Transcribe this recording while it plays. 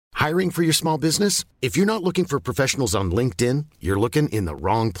Hiring for your small business? If you're not looking for professionals on LinkedIn, you're looking in the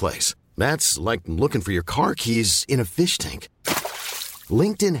wrong place. That's like looking for your car keys in a fish tank.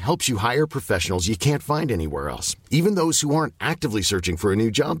 LinkedIn helps you hire professionals you can't find anywhere else, even those who aren't actively searching for a new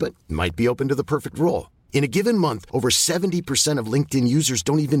job but might be open to the perfect role. In a given month, over 70% of LinkedIn users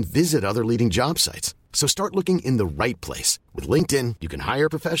don't even visit other leading job sites. So start looking in the right place. With LinkedIn, you can hire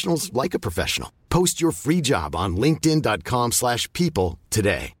professionals like a professional. Post your free job on linkedin.com/people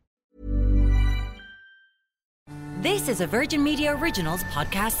today. This is a Virgin Media Originals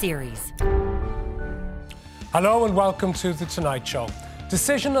podcast series. Hello and welcome to The Tonight Show.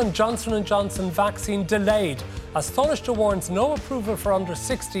 Decision on Johnson & Johnson vaccine delayed as Taoiseach warns no approval for under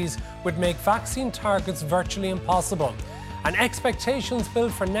 60s would make vaccine targets virtually impossible. And expectations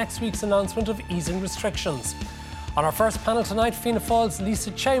build for next week's announcement of easing restrictions. On our first panel tonight, Fianna Fáil's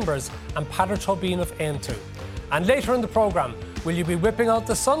Lisa Chambers and Peadar Tóibín of Aontú. And later in the programme, will you be whipping out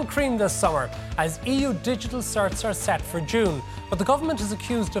the sun cream this summer as EU digital certs are set for June? But the government is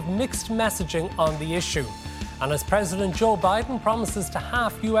accused of mixed messaging on the issue. And as President Joe Biden promises to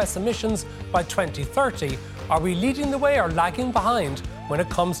halve US emissions by 2030, are we leading the way or lagging behind when it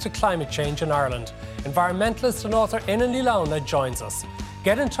comes to climate change in Ireland? Environmentalist and author Éanna Ní Lamhna joins us.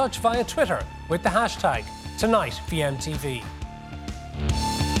 Get in touch via Twitter with the hashtag TonightVMTV.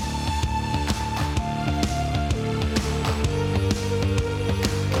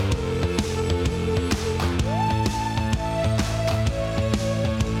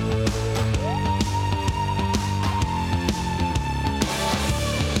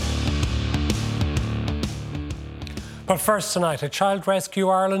 But first tonight, a Child Rescue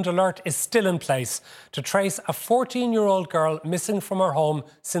Ireland alert is still in place to trace a 14-year-old girl missing from her home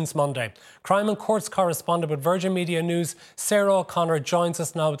since Monday. Crime and Courts correspondent with Virgin Media News, Sarah O'Connor, joins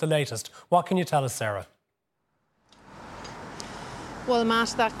us now with the latest. What can you tell us, Sarah? Well,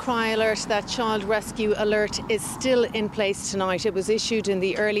 Matt, that cry alert, that child rescue alert is still in place tonight. It was issued in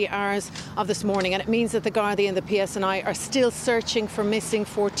the early hours of this morning, and it means that the Gardaí and the PSNI are still searching for missing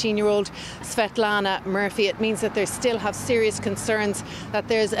 14-year-old Svetlana Murphy. It means that they still have serious concerns that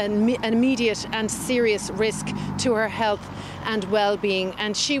there's an immediate and serious risk to her health and well-being.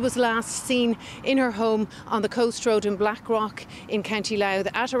 And she was last seen in her home on the Coast Road in Blackrock in County Louth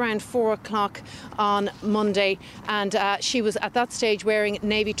at around 4 o'clock on Monday. And she was at that stage wearing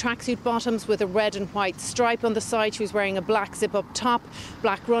navy tracksuit bottoms with a red and white stripe on the side. She was wearing a black zip-up top,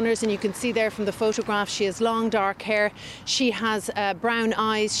 black runners, and you can see there from the photograph she has long dark hair. She has brown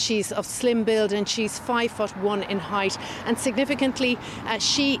eyes. She's of slim build and she's 5'1" in height. And significantly,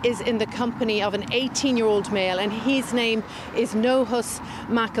 she is in the company of an 18-year-old male, and his name is Nohus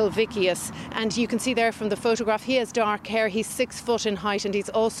Makalvikius. And you can see there from the photograph, he has dark hair, he's 6 foot in height, and he's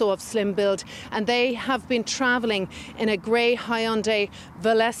also of slim build. And they have been travelling in a grey Hyundai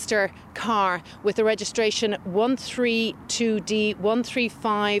Veloster car with the registration 132D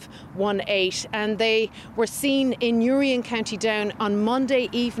 13518, and they were seen in Newry in County Down on Monday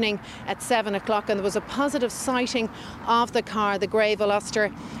evening at 7 o'clock, and there was a positive sighting of the car, the grey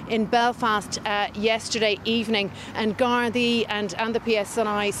Veloster, in Belfast yesterday evening. And Gardaí and the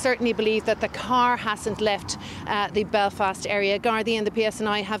PSNI certainly believe that the car hasn't left the Belfast area. Gardaí and the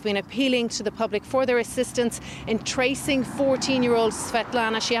PSNI have been appealing to the public for their assistance in tracing 14-year-old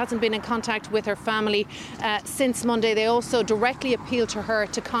Svetlana. She hasn't been in contact with her family since Monday. They also directly appeal to her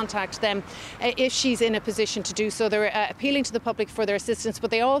to contact them if she's in a position to do so. They're appealing to the public for their assistance, but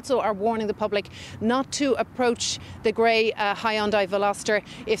they also are warning the public not to approach the grey Hyundai Veloster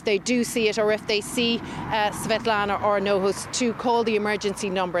if they do see it, or if they see Svetlana or Nohus, to call the emergency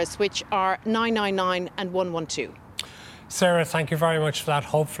numbers, which are 999 and 112. Sarah, thank you very much for that.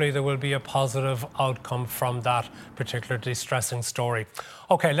 Hopefully there will be a positive outcome from that particular distressing story.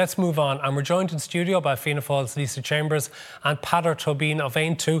 OK, let's move on. And we're joined in studio by Fianna Fáil's Lisa Chambers and Peadar Tóibín of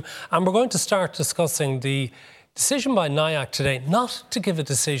Aontú. And we're going to start discussing the decision by NIAC today not to give a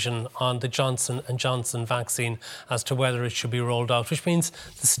decision on the Johnson & Johnson vaccine as to whether it should be rolled out, which means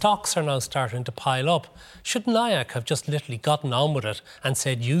the stocks are now starting to pile up. Should NIAC have just literally gotten on with it and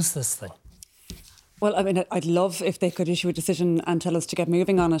said, use this thing? Well, I mean, I'd love if they could issue a decision and tell us to get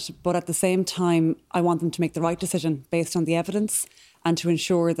moving on it. But at the same time, I want them to make the right decision based on the evidence and to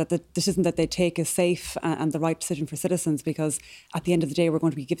ensure that the decision that they take is safe and the right decision for citizens, because at the end of the day, we're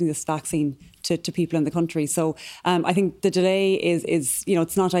going to be giving this vaccine to people in the country. So I think the delay is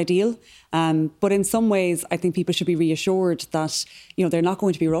it's not ideal. But in some ways, I think people should be reassured that, they're not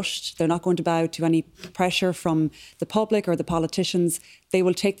going to be rushed. They're not going to bow to any pressure from the public or the politicians. They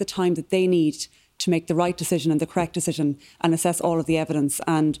will take the time that they need to make the right decision and the correct decision and assess all of the evidence.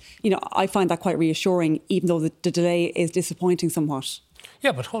 And, I find that quite reassuring, even though the delay is disappointing somewhat.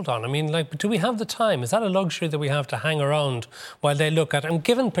 Yeah, but hold on. I mean, do we have the time? Is that a luxury that we have to hang around while they look at? And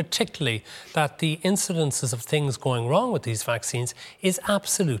given particularly that the incidences of things going wrong with these vaccines is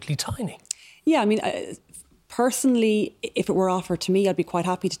absolutely tiny. Yeah, I mean, personally, if it were offered to me, I'd be quite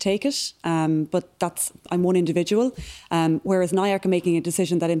happy to take it. But I'm one individual. Whereas NIAC are making a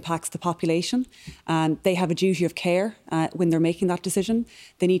decision that impacts the population. And they have a duty of care when they're making that decision.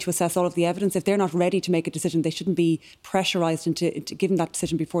 They need to assess all of the evidence. If they're not ready to make a decision, they shouldn't be pressurised into giving that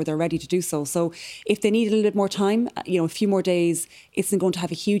decision before they're ready to do so. So if they need a little bit more time, a few more days, it's not going to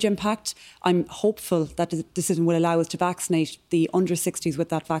have a huge impact. I'm hopeful that the decision will allow us to vaccinate the under 60s with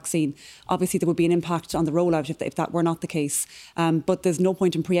that vaccine. Obviously, there would be an impact on the rollout if that were not the case. But there's no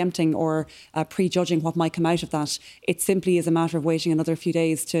point in preempting or prejudging what might come out of that. It simply is a matter of waiting another few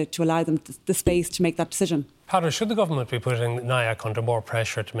days to allow them the space to make that decision. Peadar, should the government be putting NIAC under more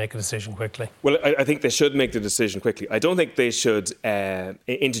pressure to make a decision quickly? Well, I think they should make the decision quickly. I don't think they should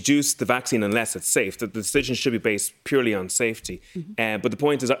introduce the vaccine unless it's safe. The decision should be based purely on safety. But the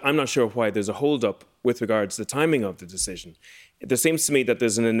point is, I'm not sure why there's a hold-up with regards to the timing of the decision. There seems to me that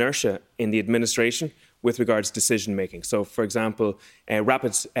there's an inertia in the administration with regards to decision-making. So, for example,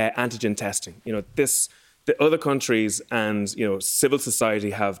 rapid antigen testing. The other countries and civil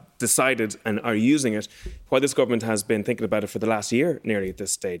society have decided and are using it, while this government has been thinking about it for the last year nearly at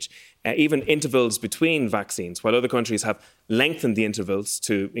this stage. Even intervals between vaccines, while other countries have lengthened the intervals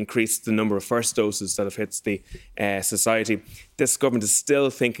to increase the number of first doses that have hit the society, this government is still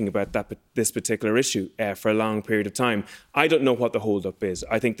thinking about this particular issue for a long period of time. I don't know what the hold-up is.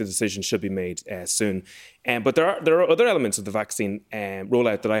 I think the decision should be made soon. But there are other elements of the vaccine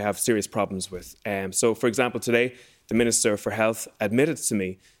rollout that I have serious problems with. So, for example, today, the Minister for Health admitted to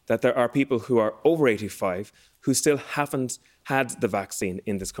me that there are people who are over 85 who still haven't had the vaccine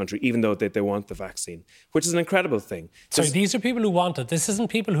in this country, even though they want the vaccine, which is an incredible thing. So these are people who want it. This isn't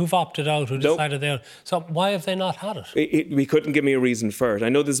people who've opted out, who decided they're... So why have they not had it? We couldn't give me a reason for it. I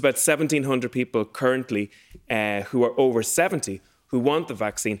know there's about 1,700 people currently who are over 70 who want the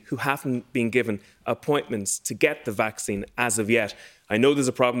vaccine, who haven't been given appointments to get the vaccine as of yet. I know there's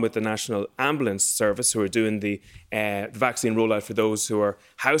a problem with the National Ambulance Service who are doing the vaccine rollout for those who are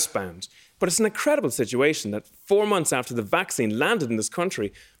housebound. But it's an incredible situation that 4 months after the vaccine landed in this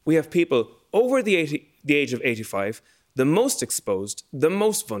country, we have people over the age of 85, the most exposed, the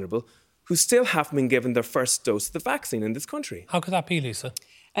most vulnerable, who still haven't been given their first dose of the vaccine in this country. How could that be, Lisa?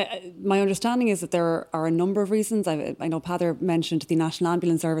 My understanding is that there are a number of reasons. I know Peadar mentioned the National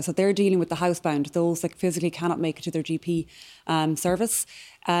Ambulance Service, so they're dealing with the housebound, those that physically cannot make it to their GP service.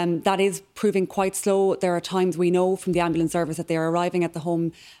 That is proving quite slow. There are times we know from the ambulance service that they are arriving at the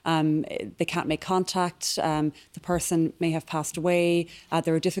home, they can't make contact, the person may have passed away,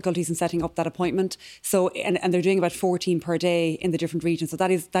 there are difficulties in setting up that appointment. So, and they're doing about 14 per day in the different regions. So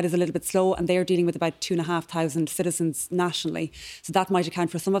that is a little bit slow, and they are dealing with about 2,500 citizens nationally. So that might account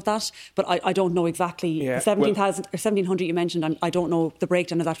for some of that, but I don't know exactly. The 17,000 or 1,700 you mentioned, I don't know the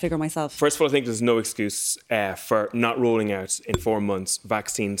breakdown of that figure myself. First of all, I think there's no excuse for not rolling out in 4 months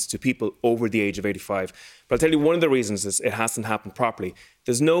vaccines to people over the age of 85. But I'll tell you, one of the reasons is it hasn't happened properly.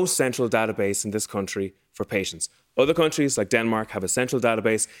 There's no central database in this country for patients. Other countries like Denmark have a central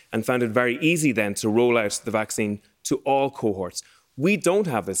database and found it very easy then to roll out the vaccine to all cohorts. We don't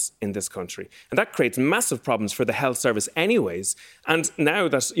have this in this country. And that creates massive problems for the health service anyways. And now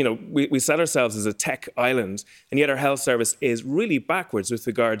that, we sell ourselves as a tech island, and yet our health service is really backwards with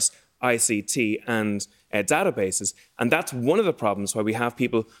regards ICT and databases. And that's one of the problems why we have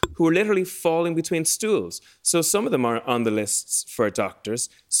people who are literally falling between stools. So some of them are on the lists for doctors,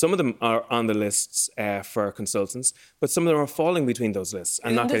 some of them are on the lists for consultants, but some of them are falling between those lists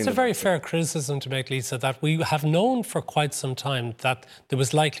and not getting. It's a very fair criticism to make, Lisa, that we have known for quite some time that there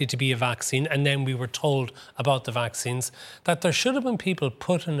was likely to be a vaccine, and then we were told about the vaccines, that there should have been people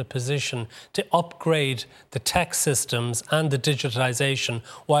put in a position to upgrade the tech systems and the digitalisation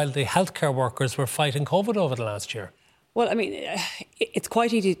while the healthcare workers were fighting COVID over the last year. Well, I mean, it's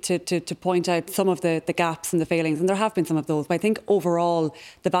quite easy to point out some of the gaps and the failings, and there have been some of those. But I think overall,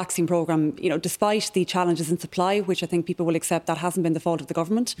 the vaccine programme, despite the challenges in supply, which I think people will accept that hasn't been the fault of the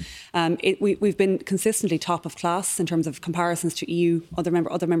government, we've been consistently top of class in terms of comparisons to EU, other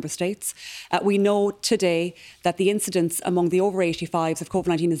member states. We know today that the incidence among the over 85s of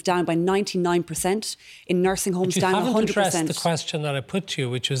COVID-19 is down by 99%, in nursing homes down 100%. You haven't addressed the question that I put to you,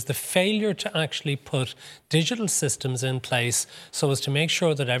 which was the failure to actually put digital systems in place so as to make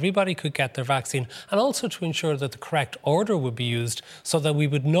sure that everybody could get their vaccine, and also to ensure that the correct order would be used so that we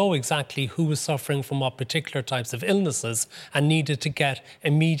would know exactly who was suffering from what particular types of illnesses and needed to get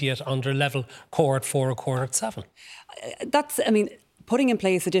immediate under level cohort 4 or cohort 7. putting in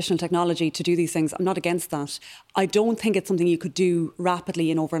place additional technology to do these things, I'm not against that. I don't think it's something you could do rapidly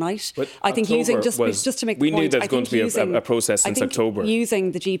and overnight. But I think using, just to make the point, we knew there's going to be a process since October.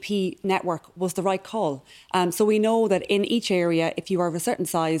 Using the GP network was the right call. So we know that in each area, if you are of a certain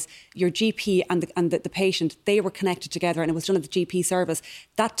size, your GP and the patient, they were connected together, and it was done at the GP service.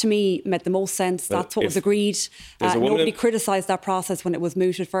 That to me made the most sense. Well, that's what was agreed. Nobody criticised that process when it was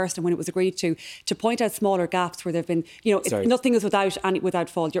mooted first and when it was agreed to. To point out smaller gaps where there have been, nothing is without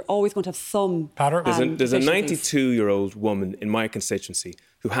fault. You're always going to have some. There's a 92-year-old woman in my constituency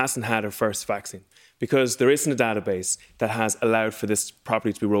who hasn't had her first vaccine because there isn't a database that has allowed for this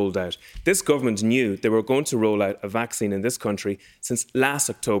properly to be rolled out. This government knew they were going to roll out a vaccine in this country since last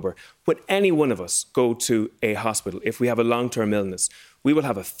October. When any one of us go to a hospital, if we have a long-term illness, we will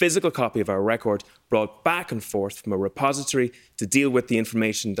have a physical copy of our record brought back and forth from a repository to deal with the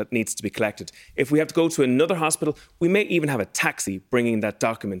information that needs to be collected. If we have to go to another hospital, we may even have a taxi bringing that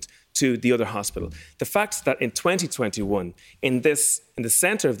document to the other hospital. The fact that in 2021, in the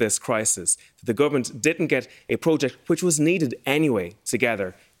centre of this crisis, the government didn't get a project which was needed anyway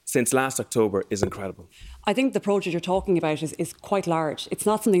together since last October is incredible. I think the project you're talking about is quite large. It's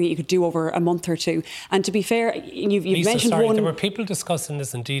not something that you could do over a month or two. And to be fair, you've Lisa, mentioned one... There were people discussing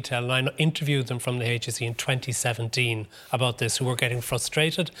this in detail, and I interviewed them from the HSE in 2017 about this, who were getting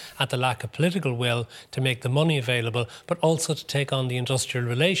frustrated at the lack of political will to make the money available, but also to take on the industrial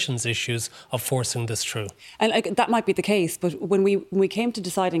relations issues of forcing this through. And that might be the case, but when we came to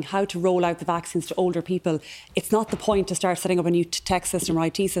deciding how to roll out the vaccines to older people, it's not the point to start setting up a new tech system or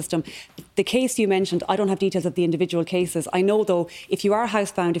IT system. The case you mentioned, I don't have details of the individual cases. I know, though, if you are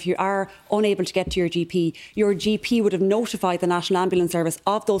housebound, if you are unable to get to your GP would have notified the National Ambulance Service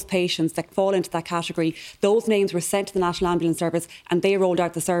of those patients that fall into that category. Those names were sent to the National Ambulance Service and they rolled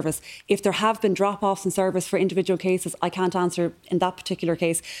out the service. If there have been drop-offs in service for individual cases, I can't answer in that particular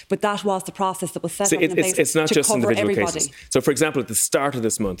case, but that was the process that was set up in place it's not to just cover individual everybody. cases. So, for example, at the start of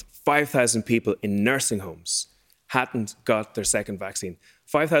this month, 5,000 people in nursing homes hadn't got their second vaccine.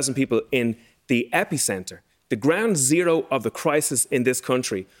 5,000 people in the epicentre, the ground zero of the crisis in this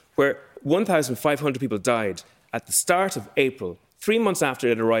country, where 1,500 people died at the start of April, 3 months after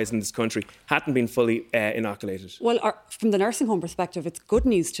it arose in this country, hadn't been fully inoculated. Well, from the nursing home perspective, it's good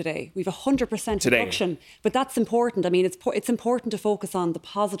news today. We've 100% reduction, but that's important. I mean, it's important to focus on the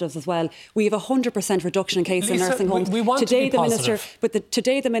positives as well. We have 100% reduction in cases in nursing homes. We want today, to be positive.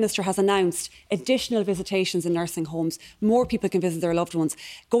 Today, the Minister has announced additional visitations in nursing homes. More people can visit their loved ones.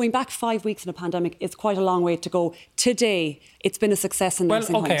 Going back 5 weeks in a pandemic is quite a long way to go. Today, it's been a success in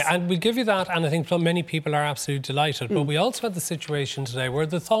nursing homes. Well, OK, and we'll give you that, and I think many people are absolutely delighted. But we also had the situation today where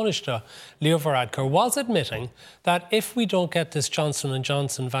the Taoiseach, Leo Varadkar, was admitting that if we don't get this Johnson &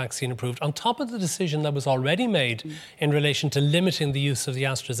 Johnson vaccine approved, on top of the decision that was already made in relation to limiting the use of the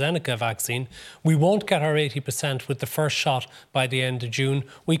AstraZeneca vaccine, we won't get our 80% with the first shot by the end of June.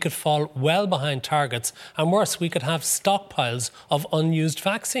 We could fall well behind targets, and worse, we could have stockpiles of unused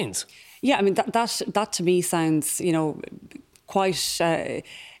vaccines. Yeah, I mean, that to me sounds,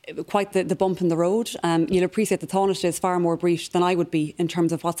 quite the bump in the road. You'll appreciate the Taoiseach is far more briefed than I would be in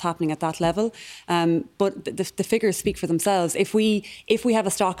terms of what's happening at that level. But the figures speak for themselves. If we have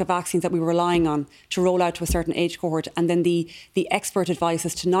a stock of vaccines that we were relying on to roll out to a certain age cohort, and then the expert advice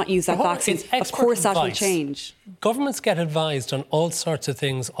is to not use that vaccine, of course that will change. Governments get advised on all sorts of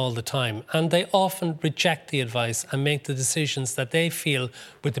things all the time, and they often reject the advice and make the decisions that they feel,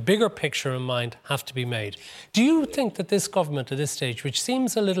 with the bigger picture in mind, have to be made. Do you think that this government at this stage, which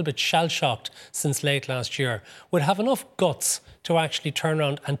seems a little bit shell-shocked since late last year, would have enough guts to actually turn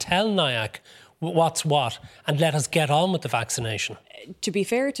around and tell NIAC what's what and let us get on with the vaccination? To be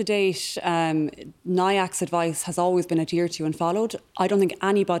fair, to date, NIAC's advice has always been adhered to and followed. I don't think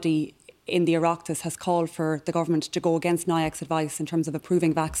anybody in the Oireachtas has called for the government to go against NIAC's advice in terms of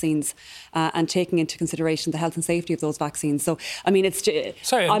approving vaccines and taking into consideration the health and safety of those vaccines. So, I mean, it's...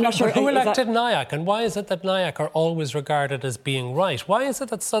 I'm not sure... Who elected NIAC, and why is it that NIAC are always regarded as being right? Why is it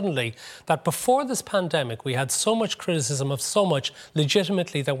that suddenly, that before this pandemic, we had so much criticism of so much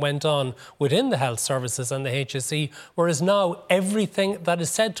legitimately that went on within the health services and the HSE, whereas now everything that is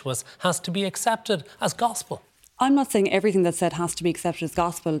said to us has to be accepted as gospel? I'm not saying everything that's said has to be accepted as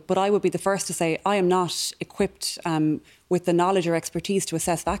gospel, but I would be the first to say I am not equipped with the knowledge or expertise to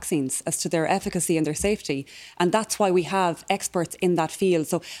assess vaccines as to their efficacy and their safety. And that's why we have experts in that field.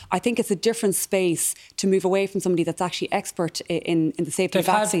 So I think it's a different space to move away from somebody that's actually expert in the safety of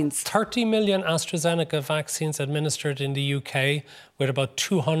vaccines. They've had 30 million AstraZeneca vaccines administered in the UK, with about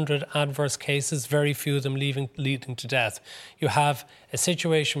 200 adverse cases, very few of them leading to death. You have a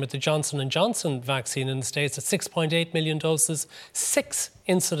situation with the Johnson & Johnson vaccine in the States at 6.8 million doses, 6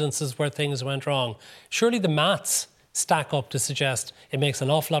 incidences where things went wrong. Surely the maths stack up to suggest it makes an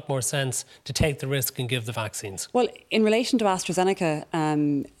awful lot more sense to take the risk and give the vaccines. Well, in relation to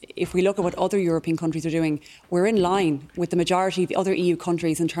AstraZeneca, if we look at what other European countries are doing, we're in line with the majority of the other EU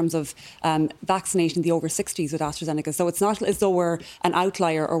countries in terms of vaccination the over 60s with AstraZeneca. So it's not as though we're an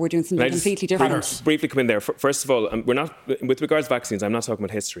outlier or we're doing something completely different. Briefly come in there. First of all, we're not, with regards to vaccines, I'm not talking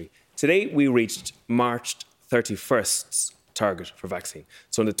about history. Today we reached March 31st's target for vaccine.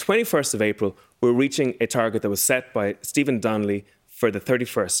 So on the 21st of April, we're reaching a target that was set by Stephen Donnelly for the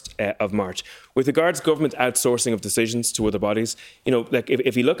 31st of March. With regards to government outsourcing of decisions to other bodies, like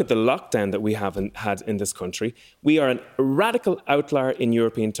if you look at the lockdown that we haven't had in this country, we are a radical outlier in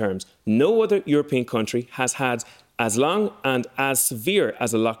European terms. No other European country has had as long and as severe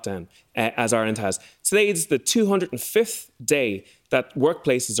as a lockdown as Ireland has. Today is the 205th day that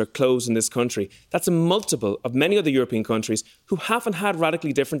workplaces are closed in this country. That's a multiple of many other European countries who haven't had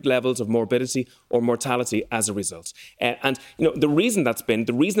radically different levels of morbidity or mortality as a result. The reason that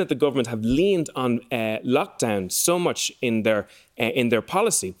the government have leaned on lockdown so much in their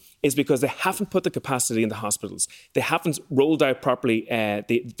policy is because they haven't put the capacity in the hospitals. They haven't rolled out properly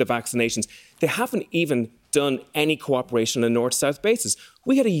the vaccinations. They haven't even done any cooperation on a north-south basis.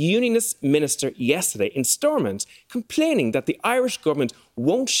 We had a unionist minister yesterday in Stormont complaining that the Irish government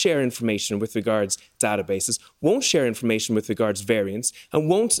won't share information with regards databases, won't share information with regards variants, and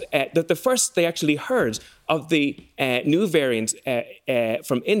won't, that the first they actually heard of the new variant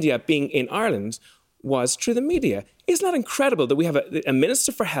from India being in Ireland was through the media. Isn't that incredible that we have a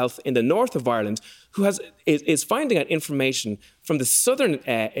Minister for Health in the north of Ireland who is finding out information from the southern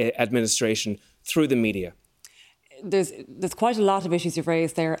administration through the media? There's quite a lot of issues you've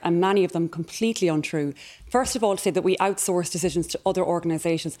raised there, and many of them completely untrue. First of all, to say that we outsource decisions to other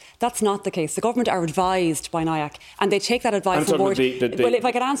organisations, that's not the case. The government are advised by NIAC, and they take that advice on board. Well, if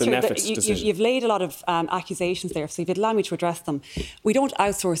I could answer, you've laid a lot of accusations there, so if you'd allow me to address them. We don't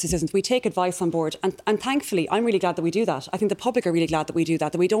outsource decisions, we take advice on board, and thankfully, I'm really glad that we do that. I think the public are really glad that we do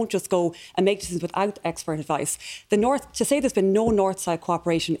that we don't just go and make decisions without expert advice. To say there's been no north-south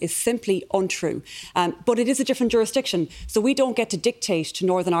cooperation is simply untrue, but it is a different jurisdiction. So we don't get to dictate to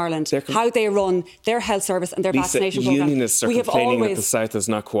Northern Ireland how they run their health service and their vaccination programme. Unionists are complaining that the South is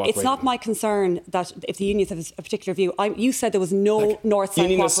not cooperating. It's not my concern that if the unions have a particular view. You said there was no north-south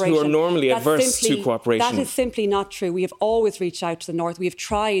cooperation. Unionists who are normally adverse to cooperation. That is simply not true. We have always reached out to the north. We have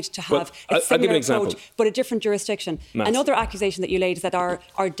tried to have a similar approach, but a different jurisdiction. Another accusation that you laid is that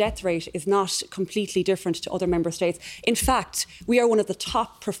our death rate is not completely different to other member states. In fact, we are one of the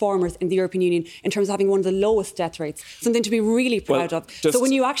top performers in the European Union in terms of having one of the lowest death rates, something to be really proud of. So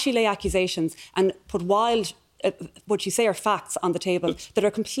when you actually lay accusations and put what you say are facts on the table that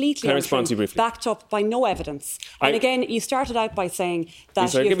are completely untrue, backed up by no evidence. And again, you started out by saying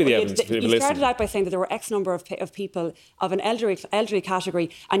that there were X number of people of an elderly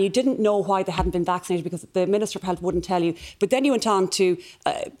category, and you didn't know why they hadn't been vaccinated because the Minister for Health wouldn't tell you. But then you went on to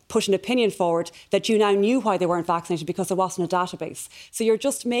push an opinion forward that you now knew why they weren't vaccinated because there wasn't a database. So you're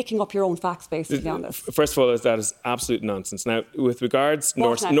just making up your own facts basically on this. First of all, that is absolute nonsense. Now, with regards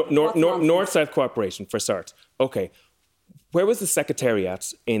north-south cooperation, for start. Okay, where was the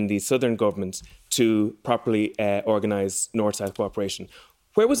secretariat in the southern government to properly organise north-south cooperation?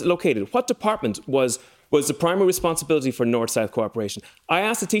 Where was it located? What department was the primary responsibility for north-south cooperation? I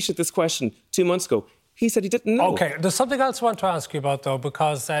asked the Taoiseach this question 2 months ago. He said he didn't know. OK, there's something else I want to ask you about, though,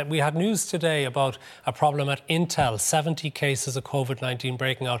 because we had news today about a problem at Intel, 70 cases of COVID-19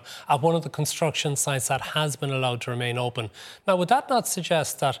 breaking out at one of the construction sites that has been allowed to remain open. Now, would that not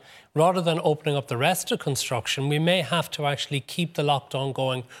suggest that rather than opening up the rest of construction, we may have to actually keep the lockdown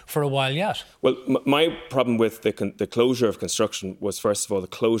going for a while yet? Well, my problem with the closure of construction was, first of all, the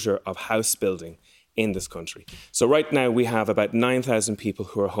closure of house building in this country. So right now we have about 9,000 people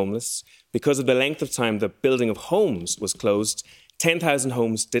who are homeless. Because of the length of time the building of homes was closed, 10,000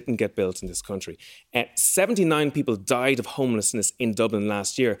 homes didn't get built in this country. 79 people died of homelessness in Dublin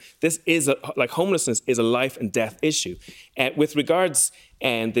last year. Homelessness is a life and death issue. With regards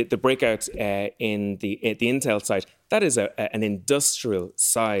and the breakout in the Intel site, that is an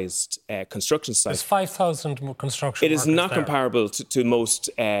industrial-sized construction site. There's 5,000 construction It is workers not there. comparable to most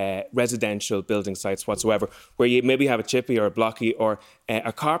residential building sites whatsoever, where you maybe have a chippy or a blocky or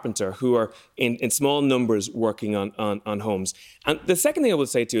a carpenter who are in small numbers working on homes. And the second thing I will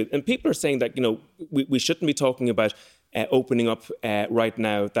say to you, and people are saying that, we shouldn't be talking about opening up right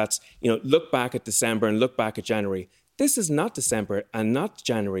now. That's, look back at December and look back at January. This is not December and not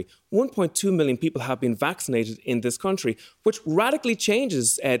January. 1.2 million people have been vaccinated in this country, which radically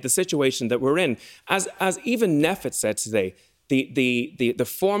changes the situation that we're in. As even Neffet said today, the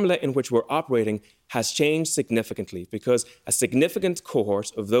formula in which we're operating has changed significantly, because a significant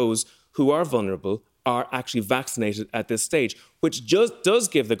cohort of those who are vulnerable are actually vaccinated at this stage, which just does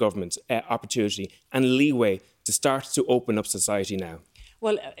give the government opportunity and leeway to start to open up society now.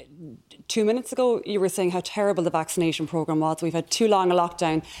 Well, 2 minutes ago, you were saying how terrible the vaccination programme was. We've had too long a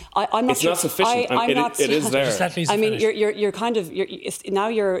lockdown. I'm not it's sure. Not sufficient. It is there. I mean, now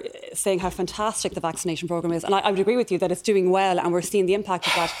you're saying how fantastic the vaccination programme is. And I would agree with you that it's doing well and we're seeing the impact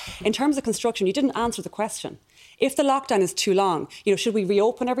of that. In terms of construction, you didn't answer the question. If the lockdown is too long, should we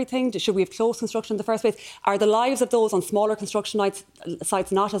reopen everything? Should we have closed construction in the first place? Are the lives of those on smaller construction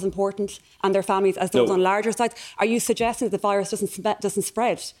sites not as important and their families as those on larger sites? Are you suggesting that the virus doesn't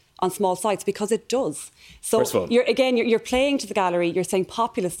spread on small sites? Because it does. So you're playing to the gallery, you're saying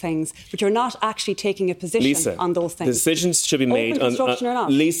populist things, but you're not actually taking a position on those things. The decisions should be made on construction or not?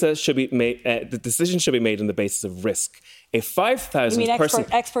 The decision should be made on the basis of risk. A 5,000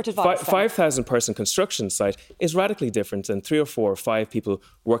 person construction site is radically different than 3 or 4 or 5 people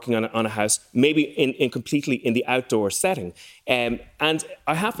working on a house, maybe in completely in the outdoor setting. And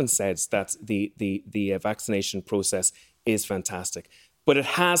I haven't said that the vaccination process is fantastic. But it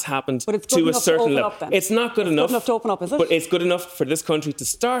has happened to a certain level. It's not good enough. Good enough to open up, is it? But it's good enough for this country to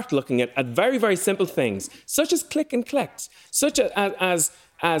start looking at very, very simple things, such as click and collect, such as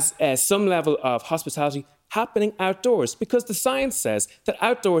some level of hospitality happening outdoors, because the science says that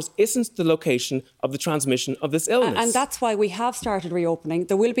outdoors isn't the location of the transmission of this illness. And that's why we have started reopening.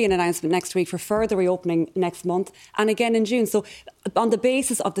 There will be an announcement next week for further reopening next month and again in June. So on the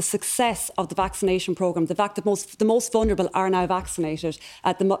basis of the success of the vaccination programme, the fact that the most vulnerable are now vaccinated,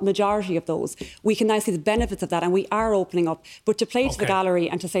 the majority of those, we can now see the benefits of that, and we are opening up. But to play to the gallery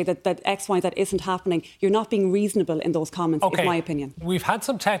and to say that X, Y, that isn't happening, you're not being reasonable in those comments, is my opinion. We've had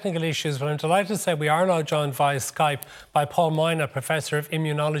some technical issues, but I'm delighted to say we are now joined via Skype by Paul Moyna, Professor of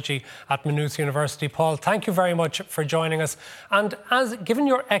Immunology at Maynooth University. Paul, thank you very much for joining us. And given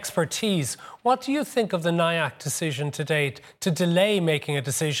your expertise, what do you think of the NIAC decision to date to delay making a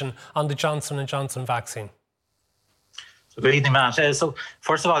decision on the Johnson & Johnson vaccine? Good evening, Matt. So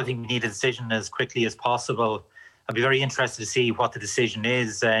first of all, I think we need a decision as quickly as possible. I'd be very interested to see what the decision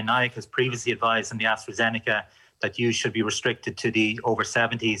is. NIAC has previously advised on the AstraZeneca that use should be restricted to the over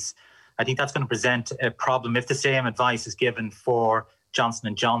 70s. I think that's going to present a problem. If the same advice is given for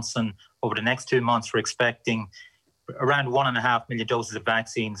Johnson & Johnson, over the next 2 months, we're expecting around 1.5 million doses of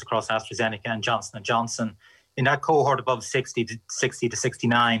vaccines across AstraZeneca and Johnson & Johnson. In that cohort above 60 to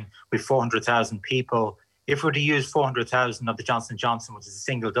 69, with 400,000 people, if we're to use 400,000 of the Johnson & Johnson, which is a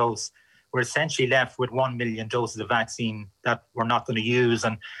single dose, we're essentially left with 1 million doses of vaccine that we're not going to use.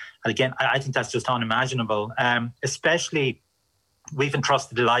 And again, I think that's just unimaginable, especially we've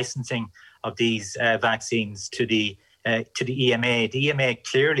entrusted the licensing of these vaccines to the EMA. The EMA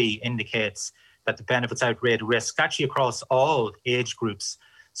clearly indicates that the benefits outweigh the risks, actually across all age groups.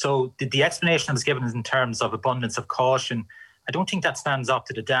 So the explanation that was given is in terms of abundance of caution. I don't think that stands up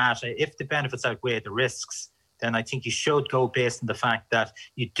to the data. If the benefits outweigh the risks, then I think you should go based on the fact that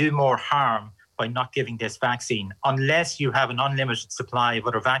you do more harm by not giving this vaccine, unless you have an unlimited supply of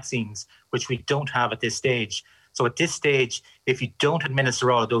other vaccines, which we don't have at this stage. So at this stage, if you don't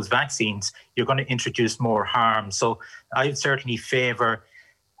administer all of those vaccines, you're going to introduce more harm. So I would certainly favour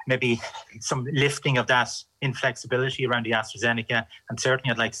maybe some lifting of that inflexibility around the AstraZeneca. And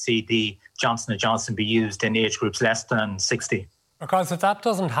certainly I'd like to see the Johnson & Johnson be used in age groups less than 60. Because if that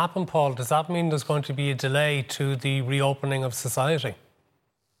doesn't happen, Paul, does that mean there's going to be a delay to the reopening of society?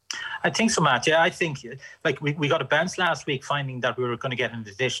 I think so, Matt. Yeah, I think we got a bounce last week finding that we were going to get an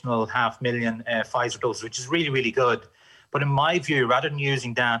additional 500,000 Pfizer doses, which is really, really good. But in my view, rather than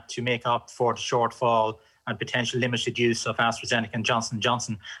using that to make up for the shortfall and potential limited use of AstraZeneca and Johnson &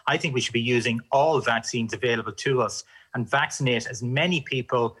 Johnson, I think we should be using all vaccines available to us and vaccinate as many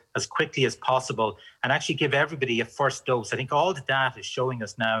people as quickly as possible and actually give everybody a first dose. I think all the data is showing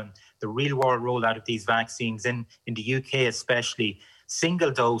us now, the real world rollout of these vaccines in the UK especially,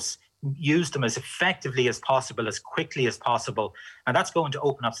 single dose use them as effectively as possible, as quickly as possible. And that's going to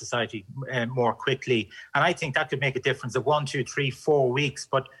open up society more quickly. And I think that could make a difference of 1, 2, 3, 4 weeks.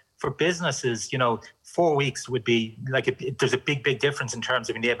 But for businesses, 4 weeks would be there's a big difference in terms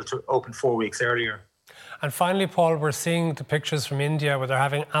of being able to open 4 weeks earlier. And finally, Paul, we're seeing the pictures from India where they're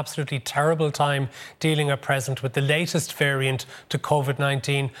having absolutely terrible time dealing at present with the latest variant to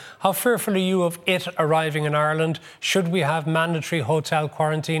COVID-19. How fearful are you of it arriving in Ireland? Should we have mandatory hotel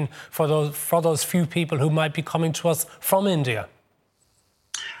quarantine for those few people who might be coming to us from India?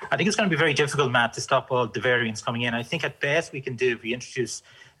 I think it's going to be very difficult, Matt, to stop all the variants coming in. I think at best we can do, if we introduce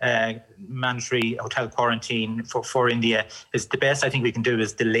mandatory hotel quarantine for India, is the best I think we can do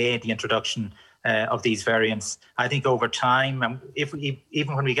is delay the introduction of these variants. I think over time,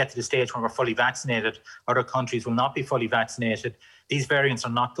 even when we get to the stage when we're fully vaccinated, other countries will not be fully vaccinated. These variants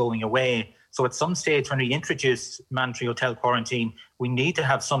are not going away. So at some stage when we introduce mandatory hotel quarantine, we need to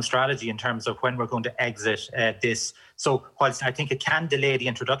have some strategy in terms of when we're going to exit this. So whilst I think it can delay the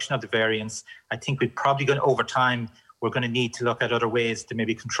introduction of the variants, I think we're probably going to, over time, we're going to need to look at other ways to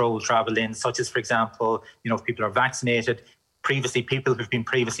maybe control travel in, such as, for example, if people are vaccinated, people who've been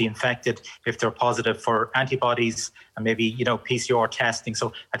previously infected, if they're positive for antibodies and maybe, PCR testing.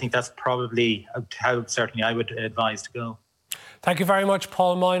 So I think that's probably how certainly I would advise to go. Thank you very much,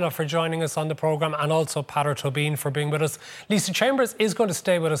 Paul Moyna, for joining us on the programme, and also Peadar Tóibín for being with us. Lisa Chambers is going to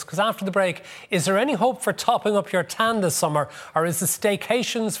stay with us because after the break, is there any hope for topping up your tan this summer, or is the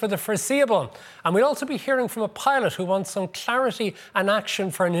staycations for the foreseeable? And we'll also be hearing from a pilot who wants some clarity and action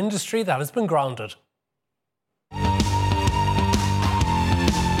for an industry that has been grounded.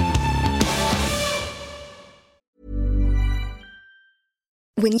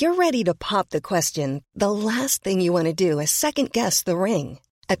 When you're ready to pop the question, the last thing you want to do is second-guess the ring.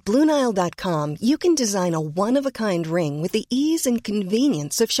 At BlueNile.com, you can design a one-of-a-kind ring with the ease and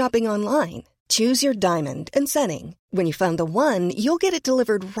convenience of shopping online. Choose your diamond and setting. When you find the one, you'll get it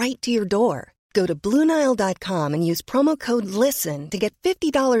delivered right to your door. Go to BlueNile.com and use promo code LISTEN to get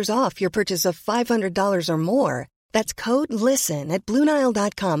 $50 off your purchase of $500 or more. That's code LISTEN at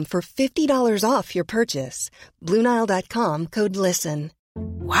BlueNile.com for $50 off your purchase. BlueNile.com, code LISTEN.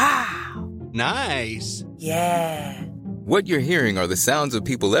 Wow. Nice. Yeah. What you're hearing are the sounds of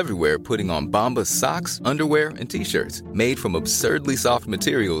people everywhere putting on Bombas socks, underwear, and T-shirts made from absurdly soft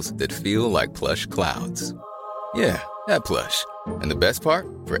materials that feel like plush clouds. Yeah, that plush. And the best part?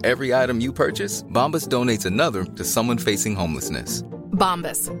 For every item you purchase, Bombas donates another to someone facing homelessness.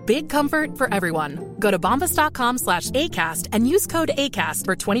 Bombas. Big comfort for everyone. Go to bombas.com/ACAST and use code ACAST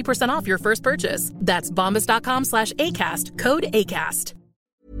for 20% off your first purchase. That's bombas.com/ACAST. Code ACAST.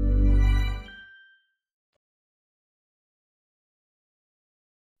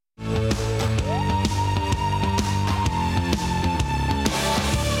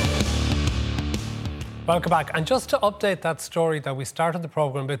 Welcome back. And just to update that story that we started the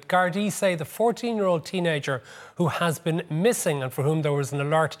programme with, Gardaí say the 14-year-old teenager who has been missing and for whom there was an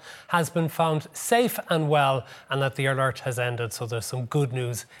alert has been found safe and well, and that the alert has ended. So there's some good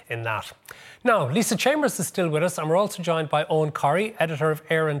news in that. Now, Lisa Chambers is still with us, and we're also joined by Owen Corrie, editor of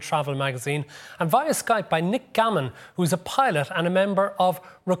Air and Travel magazine, and via Skype by Nick Gammon, who's a pilot and a member of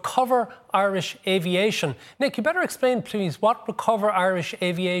Recover Irish Aviation. Nick, you better explain, please, what Recover Irish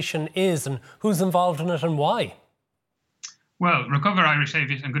Aviation is and who's involved in it and why. Well, Recover Irish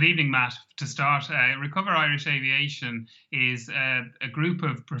Aviation, and good evening, Matt. To start, Recover Irish Aviation is a group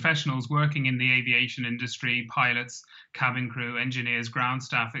of professionals working in the aviation industry, pilots, cabin crew, engineers, ground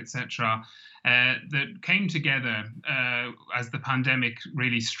staff, etc., that came together as the pandemic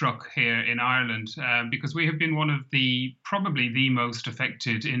really struck here in Ireland, because we have been one of probably the most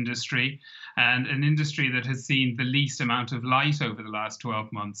affected industry, and an industry that has seen the least amount of light over the last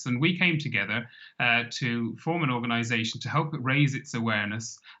 12 months. And we came together to form an organisation to help it raise its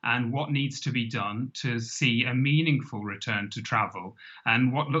awareness and what needs to be done to see a meaningful return to travel,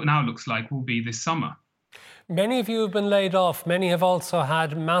 and what now looks like will be this summer. Many of you have been laid off. Many have also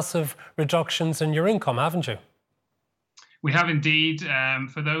had massive reductions in your income, haven't you? We have indeed.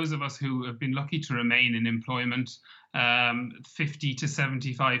 For those of us who have been lucky to remain in employment, 50 to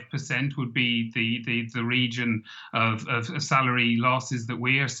 75% would be the region of salary losses that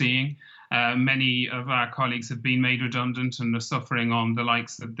we are seeing. Many of our colleagues have been made redundant and are suffering on the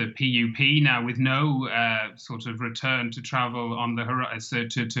likes of the PUP now, with no sort of return to travel on the horizon,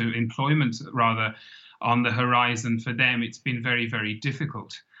 to employment rather, on the horizon. For them, it's been very, very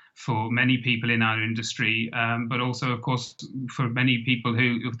difficult for many people in our industry, but also, of course, for many people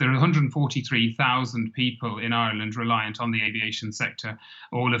there are 143,000 people in Ireland reliant on the aviation sector,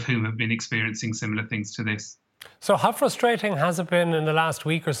 all of whom have been experiencing similar things to this. So how frustrating has it been in the last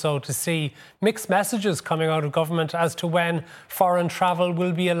week or so to see mixed messages coming out of government as to when foreign travel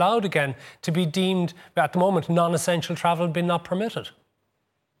will be allowed again, to be deemed, at the moment, non-essential travel being not permitted?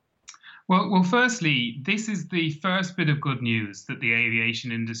 Well, firstly, this is the first bit of good news that the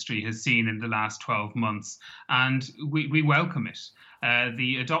aviation industry has seen in the last 12 months, and we welcome it.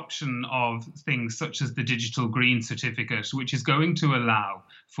 The adoption of things such as the Digital Green Certificate, which is going to allow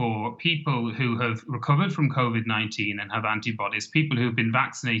for people who have recovered from COVID-19 and have antibodies, people who have been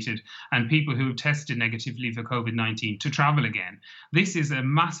vaccinated and people who have tested negatively for COVID-19 to travel again. This is a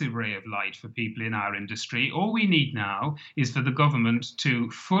massive ray of light for people in our industry. All we need now is for the government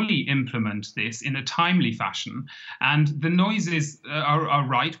to fully implement this in a timely fashion. And the noises are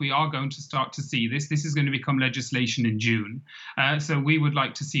right. We are going to start to see this. This is going to become legislation in June. So we would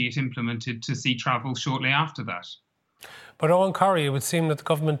like to see it implemented to see travel shortly after that. But Owen Corry, it would seem that the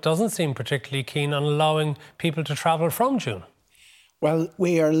government doesn't seem particularly keen on allowing people to travel from June. Well,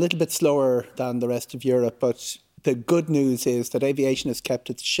 we are a little bit slower than the rest of Europe, but the good news is that aviation has kept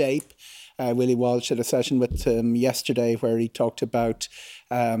its shape. Willie Walsh had a session with him yesterday where he talked about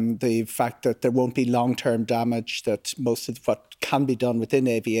the fact that there won't be long-term damage, that most of what can be done within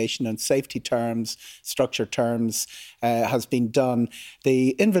aviation and safety terms, structure terms, has been done. The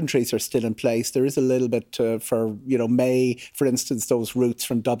inventories are still in place. There is a little bit for May, for instance, those routes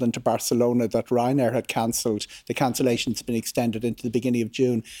from Dublin to Barcelona that Ryanair had cancelled. The cancellation's been extended into the beginning of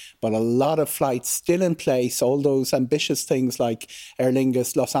June. But a lot of flights still in place, all those ambitious things like Aer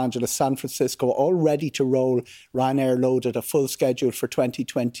Lingus, Los Angeles, San Francisco, all ready to roll. Ryanair loaded a full schedule for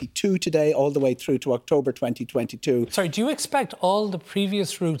 2022 today, all the way through to October 2022. Sorry, do you expect all the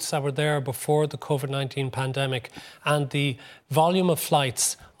previous routes that were there before the COVID-19 pandemic and the volume of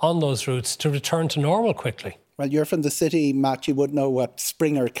flights on those routes to return to normal quickly? Well, you're from the city, Matt. You would know what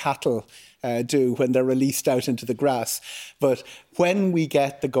Springer cattle do when they're released out into the grass. But when we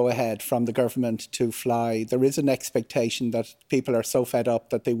get the go-ahead from the government to fly, there is an expectation that people are so fed up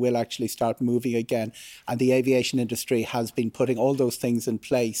that they will actually start moving again. And the aviation industry has been putting all those things in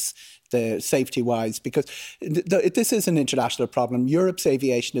place, the safety-wise, because this is an international problem. Europe's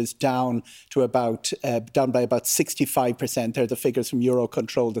aviation is down by about 65%. They're the figures from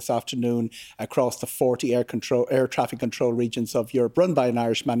Eurocontrol this afternoon across the 40 air traffic control regions of Europe, run by an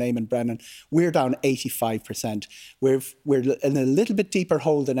Irishman, Eamon Brennan. We're down 85%. We're in a little bit deeper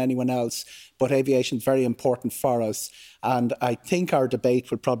hole than anyone else, but aviation is very important for us. And I think our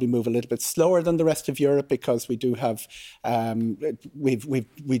debate will probably move a little bit slower than the rest of Europe because we do have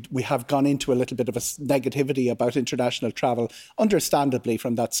we have gone into a little bit of a negativity about international travel, understandably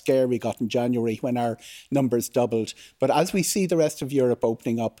from that scare we got in January when our numbers doubled. But as we see the rest of Europe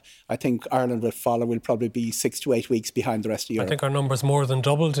opening up, I think Ireland will follow. We'll probably be 6 to 8 weeks behind the rest of Europe. I think our numbers more than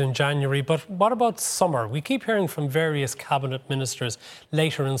doubled in January. But what about summer? We keep hearing from various cabinet ministers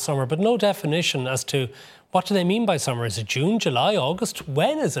later in summer, but no definition as to what do they mean by summer? Is it June, July, August?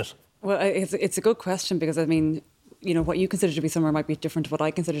 When is it? Well, it's a good question because, I mean, you know, what you consider to be summer might be different to what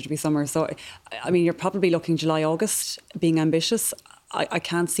I consider to be summer. So, I mean, you're probably looking July, August, being ambitious. I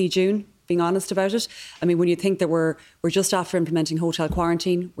can't see June, being honest about it. I mean, when you think that we're just after implementing hotel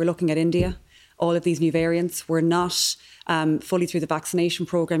quarantine, we're looking at India, all of these new variants. We're not fully through the vaccination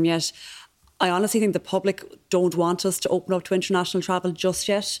programme yet. I honestly think the public don't want us to open up to international travel just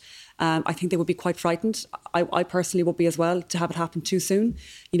yet. I think they would be quite frightened. I personally would be as well, to have it happen too soon.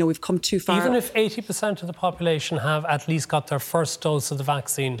 You know, we've come too far. Even if 80% of the population have at least got their first dose of the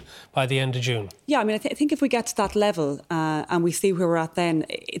vaccine by the end of June? Yeah, I mean, I think if we get to that level and we see where we're at then,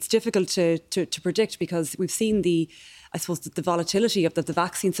 it's difficult to predict because we've seen the volatility of the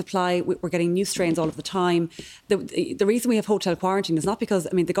vaccine supply. We're getting new strains all of the time. The reason we have hotel quarantine is not because,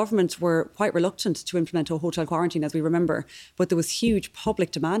 I mean, the government were quite reluctant to implement a hotel quarantine, as we remember, but there was huge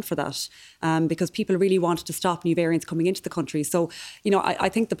public demand for that because people really wanted to stop new variants coming into the country. So, you know, I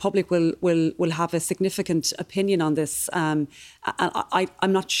think the public will have a significant opinion on this. I'm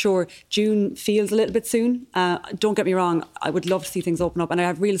not sure. June feels a little bit soon. Don't get me wrong. I would love to see things open up, and I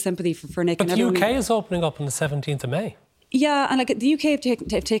have real sympathy for Nick. But the UK is opening up on the 17th of May. Yeah, and like the UK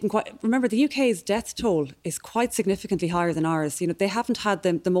have taken quite. Remember, the UK's death toll is quite significantly higher than ours. You know, they haven't had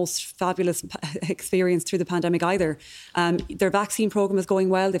the most fabulous experience through the pandemic either. Their vaccine programme is going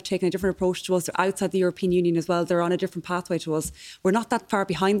well. They've taken a different approach to us. They're outside the European Union as well. They're on a different pathway to us. We're not that far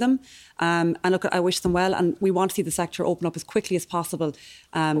behind them. And look, I wish them well, and we want to see the sector open up as quickly as possible.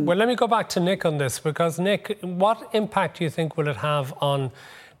 Well, let me go back to Nick on this, because Nick, what impact do you think will it have on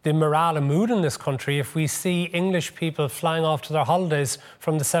the morale and mood in this country if we see English people flying off to their holidays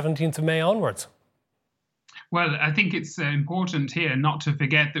from the 17th of May onwards? Well, I think it's important here not to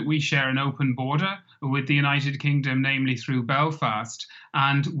forget that we share an open border with the United Kingdom, namely through Belfast.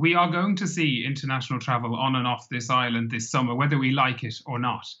 And we are going to see international travel on and off this island this summer, whether we like it or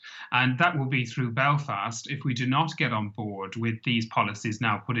not. And that will be through Belfast if we do not get on board with these policies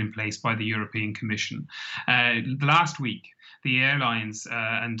now put in place by the European Commission. Last week, the airlines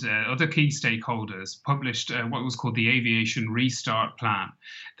and other key stakeholders published what was called the Aviation Restart Plan.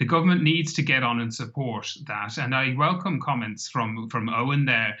 The government needs to get on and support that. And I welcome comments from Owen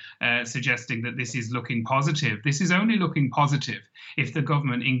there suggesting that this is looking positive. This is only looking positive if the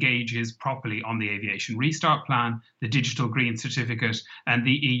government engages properly on the Aviation Restart Plan, the Digital Green Certificate and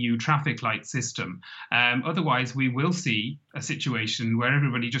the EU traffic light system. Otherwise, we will see a situation where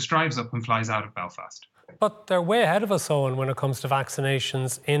everybody just drives up and flies out of Belfast. But they're way ahead of us, Owen, when it comes to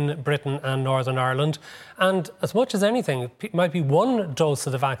vaccinations in Britain and Northern Ireland. And as much as anything, it might be one dose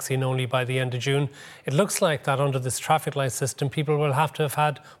of the vaccine only by the end of June. It looks like that under this traffic light system, people will have to have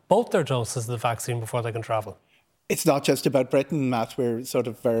had both their doses of the vaccine before they can travel. It's not just about Britain, Matt. There's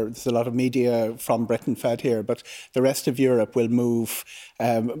a lot of media from Britain fed here, but the rest of Europe will move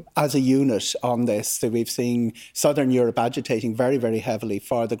as a unit on this. So we've seen Southern Europe agitating very, very heavily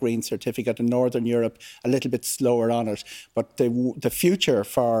for the green certificate and Northern Europe a little bit slower on it. But the future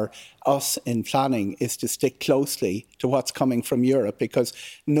for us in planning is to stick closely to what's coming from Europe, because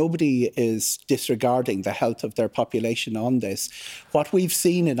nobody is disregarding the health of their population on this. What we've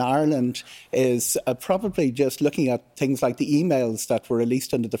seen in Ireland is probably just looking at things like the emails that were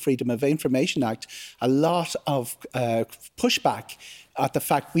released under the Freedom of Information Act, a lot of pushback at the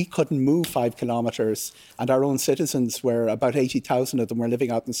fact we couldn't move 5 kilometres and our own citizens were, about 80,000 of them were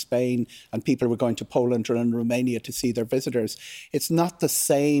living out in Spain and people were going to Poland and Romania to see their visitors. It's not the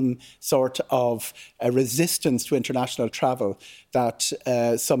same sort of resistance to international travel that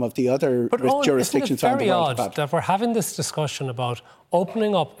some of the other jurisdictions around the world have had. But it's very odd that we're having this discussion about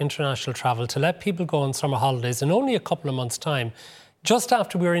opening up international travel to let people go on summer holidays in only a couple of months' time, just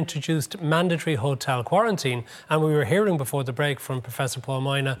after we were introduced mandatory hotel quarantine, and we were hearing before the break from Professor Paul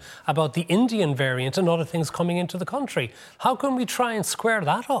Moyna about the Indian variant and other things coming into the country. How can we try and square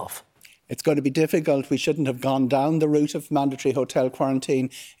that off? It's going to be difficult. We shouldn't have gone down the route of mandatory hotel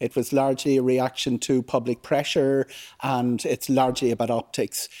quarantine. It was largely a reaction to public pressure, and it's largely about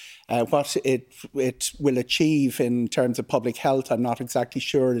optics. What it will achieve in terms of public health, I'm not exactly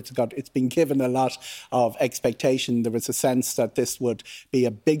sure. It's been given a lot of expectation. There was a sense that this would be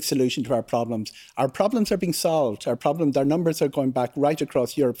a big solution to our problems. Our problems are being solved. Our numbers are going back right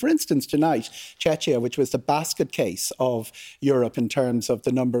across Europe. For instance, tonight, Czechia, which was the basket case of Europe in terms of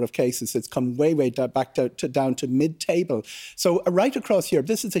the number of cases, it's come way back down to mid-table. So right across Europe,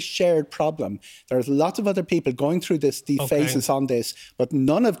 this is a shared problem. There's lots of other people going through these phases on this, but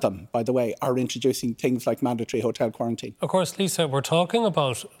none of them, by the way, are introducing things like mandatory hotel quarantine. Of course, Lisa, we're talking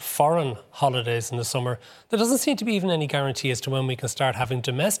about foreign holidays in the summer. There doesn't seem to be even any guarantee as to when we can start having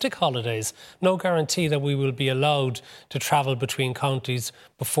domestic holidays. No guarantee that we will be allowed to travel between counties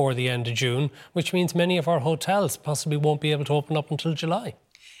before the end of June, which means many of our hotels possibly won't be able to open up until July.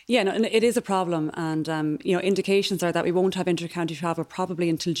 Yeah, no, and it is a problem, and indications are that we won't have inter-county travel probably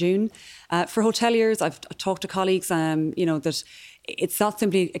until June. For hoteliers, I've talked to colleagues, that it's not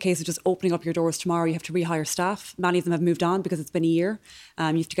simply a case of just opening up your doors tomorrow. You have to rehire staff. Many of them have moved on because it's been a year.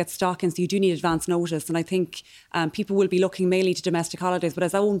 You have to get stock in, so you do need advance notice. And I think people will be looking mainly to domestic holidays. But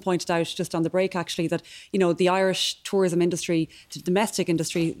as Owen pointed out just on the break, actually, that, the Irish tourism industry, the domestic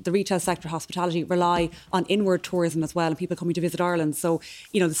industry, the retail sector, hospitality, rely on inward tourism as well, and people coming to visit Ireland. So,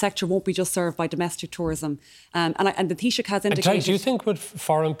 the sector won't be just served by domestic tourism. And the Taoiseach has indicated... Do you think would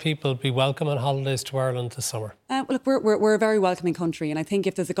foreign people be welcome on holidays to Ireland this summer? Look, we're a very welcoming country, and I think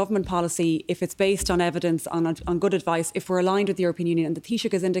if there's a government policy, if it's based on evidence, on good advice, if we're aligned with the European Union, and the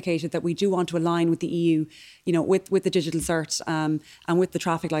Taoiseach has indicated that we do want to align with the EU, with the digital cert and with the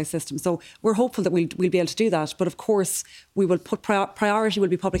traffic light system. So we're hopeful that we'll be able to do that. But of course, we will put priority will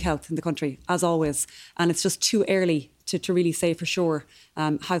be public health in the country, as always. And it's just too early to really say for sure how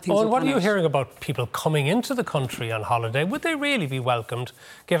things will pan out. What are you hearing about people coming into the country on holiday? Would they really be welcomed,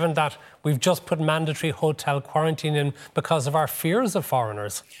 given that we've just put mandatory hotel quarantine in because of our fears of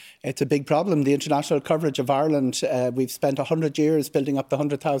foreigners? It's a big problem. The international coverage of Ireland, we've spent 100 years building up the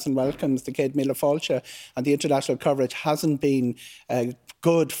 100,000 welcomes, the Céad Míle Fáilte, and the international coverage hasn't been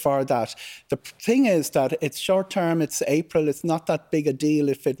good for that. The thing is that it's short term, it's April, it's not that big a deal.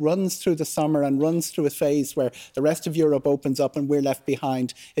 If it runs through the summer and runs through a phase where the rest of Europe opens up and we're left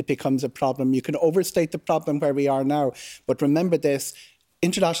behind, it becomes a problem. You can overstate the problem where we are now, but remember this,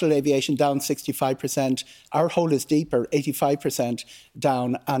 international aviation down 65%. Our hole is deeper, 85%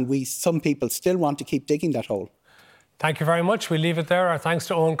 down, and some people still want to keep digging that hole. Thank you very much. We'll leave it there. Our thanks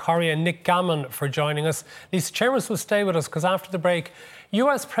to Owen Corrie and Nick Gammon for joining us. Lisa Chambers will stay with us because after the break,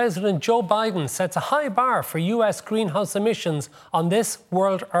 US President Joe Biden sets a high bar for US greenhouse emissions on this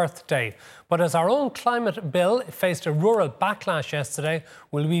World Earth Day. But as our own climate bill faced a rural backlash yesterday,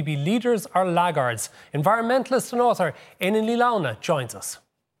 will we be leaders or laggards? Environmentalist and author Éanna Ní Lamhna joins us.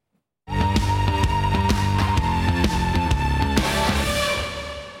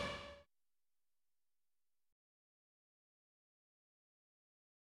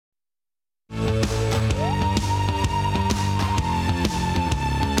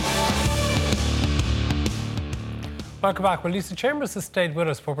 Welcome back. Well, Lisa Chambers has stayed with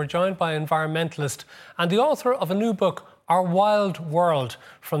us, but we're joined by an environmentalist and the author of a new book, Our Wild World,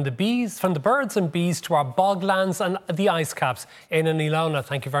 from the birds and bees to our boglands and the ice caps. Éanna Ní Lamhna,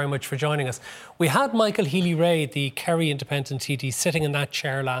 thank you very much for joining us. We had Michael Healy-Rae, the Kerry Independent TD, sitting in that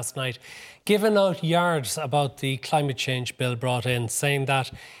chair last night, giving out yards about the climate change bill brought in, saying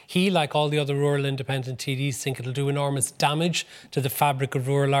that he, like all the other rural independent TDs, think it'll do enormous damage to the fabric of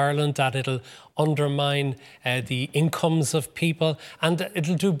rural Ireland, that it'll undermine the incomes of people, and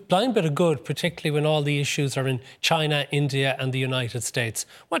it'll do a blind bit of good, particularly when all the issues are in China, India and the United States.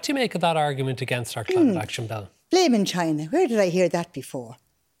 What do you make of that argument against our climate action bill? Blaming China. Where did I hear that before?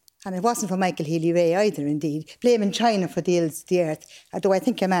 And it wasn't for Michael Healy-Rae either, indeed. Blaming China for the ills of the earth. Although I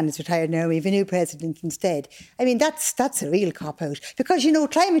think your man is retired now, we have a new president instead. I mean, that's a real cop-out. Because,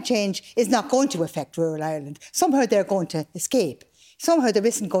 climate change is not going to affect rural Ireland. Somehow they're going to escape. Somehow there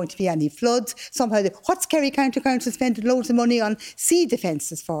isn't going to be any floods. What's Kerry County Council spending loads of money on sea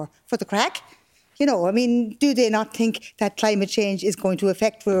defences for? For the crack? Do they not think that climate change is going to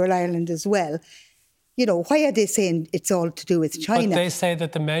affect rural Ireland as well? Why are they saying it's all to do with China? But they say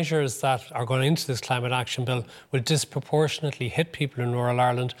that the measures that are going into this climate action bill will disproportionately hit people in rural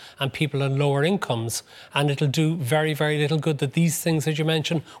Ireland and people on lower incomes, and it'll do very, very little good, that these things that you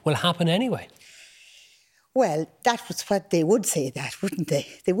mentioned will happen anyway. Well, that was what they would say that, wouldn't they?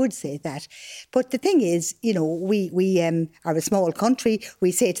 They would say that. But the thing is, we are a small country.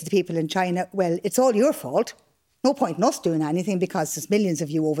 We say to the people in China, well, it's all your fault. No point in us doing anything because there's millions of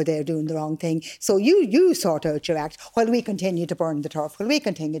you over there doing the wrong thing. So you sort out your act while we continue to burn the turf, while we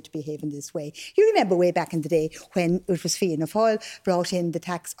continue to behave in this way. You remember way back in the day when it was Fianna Fáil brought in the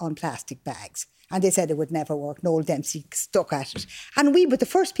tax on plastic bags. And they said it would never work. Noel Dempsey stuck at it. And we were the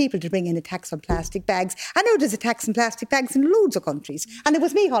first people to bring in a tax on plastic bags. And now there's a tax on plastic bags in loads of countries. And it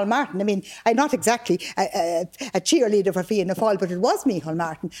was Micheál Martin. I mean, I'm not exactly a cheerleader for Fianna Fáil, but it was Micheál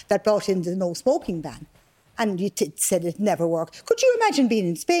Martin that brought in the no smoking ban. And you said it'd never work. Could you imagine being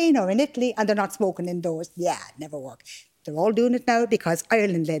in Spain or in Italy and they're not smoking indoors? Yeah, it'd never work. They're all doing it now because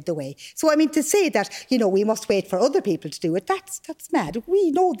Ireland led the way. So, to say that, we must wait for other people to do it, that's mad. We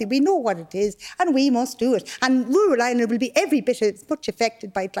know what it is and we must do it. And rural Ireland will be every bit as much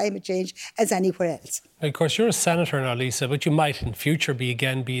affected by climate change as anywhere else. Of course, you're a senator now, Lisa, but you might in future be a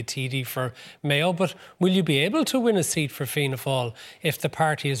TD for Mayo. But will you be able to win a seat for Fianna Fáil if the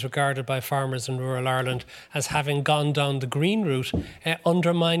party is regarded by farmers in rural Ireland as having gone down the green route,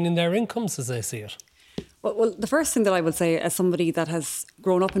 undermining their incomes as they see it? Well, the first thing that I would say, as somebody that has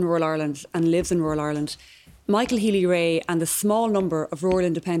grown up in rural Ireland and lives in rural Ireland, Michael Healy-Rae and the small number of rural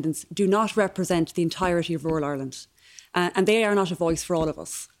independents do not represent the entirety of rural Ireland. And they are not a voice for all of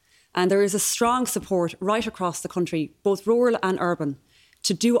us. And there is a strong support right across the country, both rural and urban,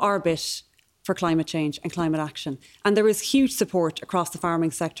 to do our bit for climate change and climate action. And there is huge support across the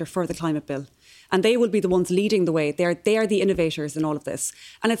farming sector for the climate bill. And they will be the ones leading the way. They are the innovators in all of this.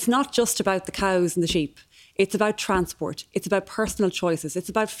 And it's not just about the cows and the sheep. It's about transport. It's about personal choices. It's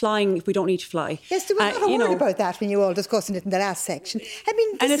about flying if we don't need to fly. Yes, there was not a word about that when you were all discussing it in the last section. I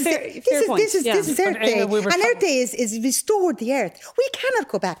mean, this is Earth Day. And Earth Day is restored the earth. We cannot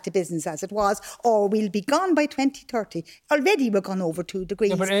go back to business as it was, or we'll be gone by 2030. Already we're gone over 2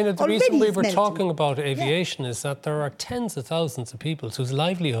 degrees. Yeah, but Éanna, the reason we were talking about aviation is that there are tens of thousands of people whose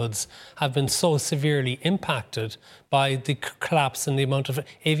livelihoods have been so severely impacted by the collapse in the amount of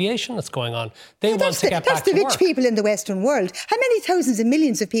aviation that's going on. They want to get back to work. That's the rich people in the Western world. How many thousands and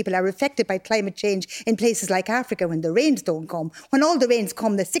millions of people are affected by climate change in places like Africa when the rains don't come? When all the rains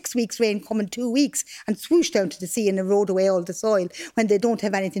come, the 6 weeks rain come in 2 weeks and swoosh down to the sea and erode away all the soil when they don't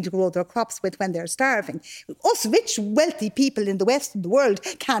have anything to grow their crops with when they're starving. Us rich, wealthy people in the Western world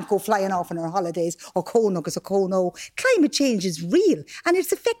can't go flying off on our holidays or Conugus or Cono. Climate change is real and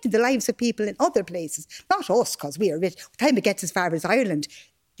it's affecting the lives of people in other places. Not us, because we are rich. By the time it gets as far as Ireland,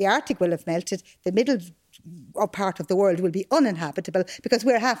 the Arctic will have melted, the middle part of the world will be uninhabitable because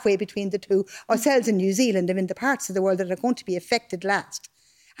we're halfway between the two. Ourselves and New Zealand are in the parts of the world that are going to be affected last.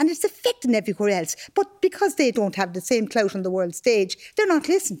 And it's affecting everywhere else. But because they don't have the same clout on the world stage, they're not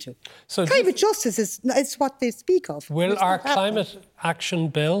listened to. So climate justice is what they speak of. Will our climate action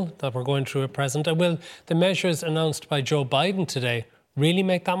bill that we're going through at present, and will the measures announced by Joe Biden today really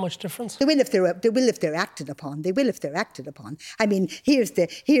make that much difference? They will if they're acted upon. They will if they're acted upon. I mean, here's the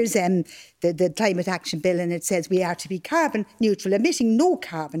climate action bill, and it says we are to be carbon neutral, emitting no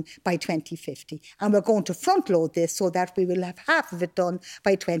carbon by 2050, and we're going to front load this so that we will have half of it done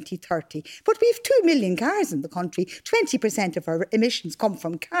by 2030. But we have 2 million cars in the country. 20% of our emissions come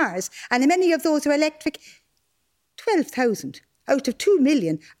from cars, and many of those are electric. 12,000 out of 2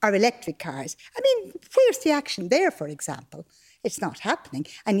 million are electric cars. I mean, where's the action there, for example? It's not happening.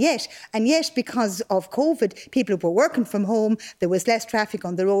 And yet, because of COVID, people were working from home, there was less traffic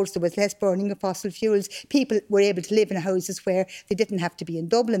on the roads, there was less burning of fossil fuels, people were able to live in houses where they didn't have to be in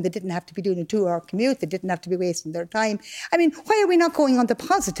Dublin, they didn't have to be doing a 2-hour commute, they didn't have to be wasting their time. I mean, why are we not going on the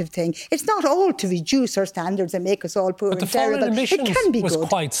positive thing? It's not all to reduce our standards and make us all poor and terrible. But the fall in emissions was good.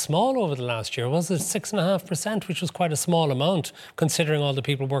 quite small over the last year, was it? 6.5%, which was quite a small amount, considering all the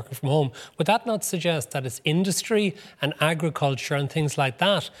people working from home. Would that not suggest that it's industry and agriculture and things like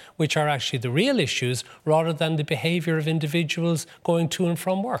that which are actually the real issues rather than the behaviour of individuals going to and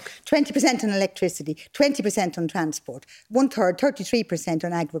from work? 20% on electricity, 20% on transport, 1/3, 33%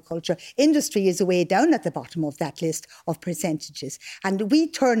 on agriculture. Industry is way down at the bottom of that list of percentages. And we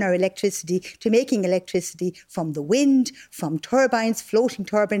turn our electricity to making electricity from the wind, from turbines, floating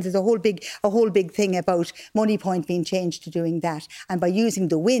turbines. There's a whole big thing about Moneypoint being changed to doing that. And by using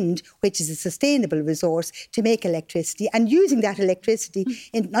the wind, which is a sustainable resource, to make electricity, and using that electricity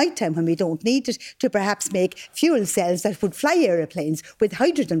in night time when we don't need it to perhaps make fuel cells that would fly aeroplanes with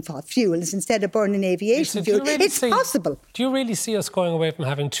hydrogen fuels instead of burning aviation fuel. It's possible. Do you really see us going away from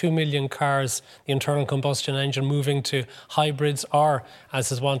having 2 million cars, the internal combustion engine, moving to hybrids or,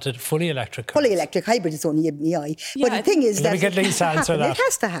 as is wanted, fully electric cars? Fully electric. Hybrid is only a MEI. Yeah, but the thing is that get Lisa answer that. It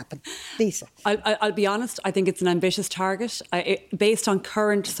has to happen. Lisa. I'll be honest, I think it's an ambitious target. Based on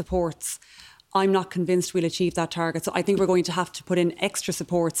current supports, I'm not convinced we'll achieve that target. So I think we're going to have to put in extra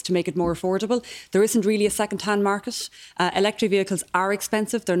supports to make it more affordable. There isn't really a second-hand market. Electric vehicles are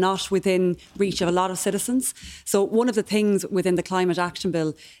expensive. They're not within reach of a lot of citizens. So one of the things within the Climate Action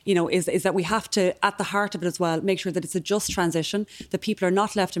Bill, is that we have to, at the heart of it as well, make sure that it's a just transition, that people are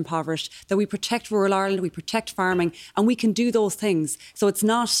not left impoverished, that we protect rural Ireland, we protect farming, and we can do those things. So it's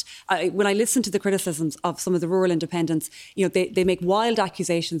not, when I listen to the criticisms of some of the rural independents, they make wild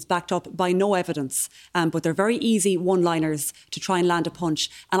accusations backed up by no evidence, but they're very easy one-liners to try and land a punch.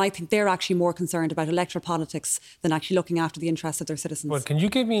 And I think they're actually more concerned about electoral politics than actually looking after the interests of their citizens. Well, can you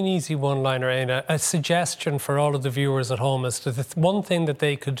give me an easy one-liner, Éanna, a suggestion for all of the viewers at home as to the one thing that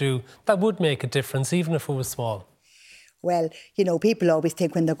they could do that would make a difference, even if it was small? Well, people always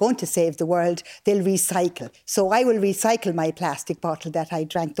think when they're going to save the world, they'll recycle. So I will recycle my plastic bottle that I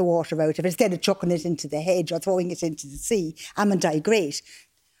drank the water out of, instead of chucking it into the hedge or throwing it into the sea. Aren't I great?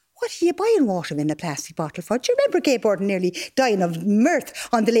 What are you buying water in a plastic bottle for? Do you remember Gay Borden nearly dying of mirth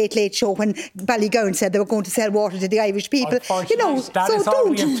on the Late Late Show when Ballygowan said they were going to sell water to the Irish people? That is all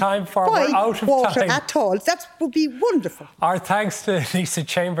we have time for. We're out of water time. at all. That would be wonderful. Our thanks to Lisa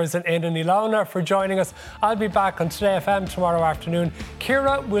Chambers and Éanna Ní Lamhna for joining us. I'll be back on Today FM tomorrow afternoon.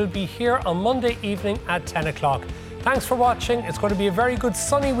 Ciara will be here on Monday evening at 10 o'clock. Thanks for watching. It's going to be a very good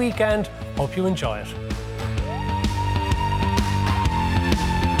sunny weekend. Hope you enjoy it.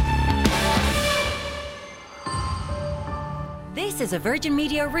 This is a Virgin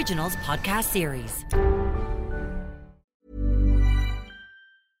Media Originals podcast series.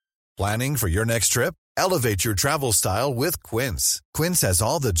 Planning for your next trip? Elevate your travel style with Quince. Quince has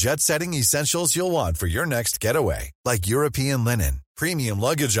all the jet-setting essentials you'll want for your next getaway, like European linen, premium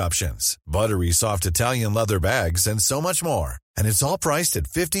luggage options, buttery soft Italian leather bags, and so much more. And it's all priced at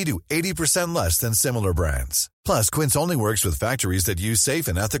 50 to 80% less than similar brands. Plus, Quince only works with factories that use safe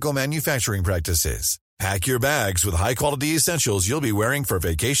and ethical manufacturing practices. Pack your bags with high-quality essentials you'll be wearing for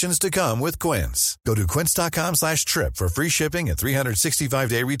vacations to come with Quince. Go to quince.com/trip for free shipping and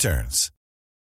 365-day returns.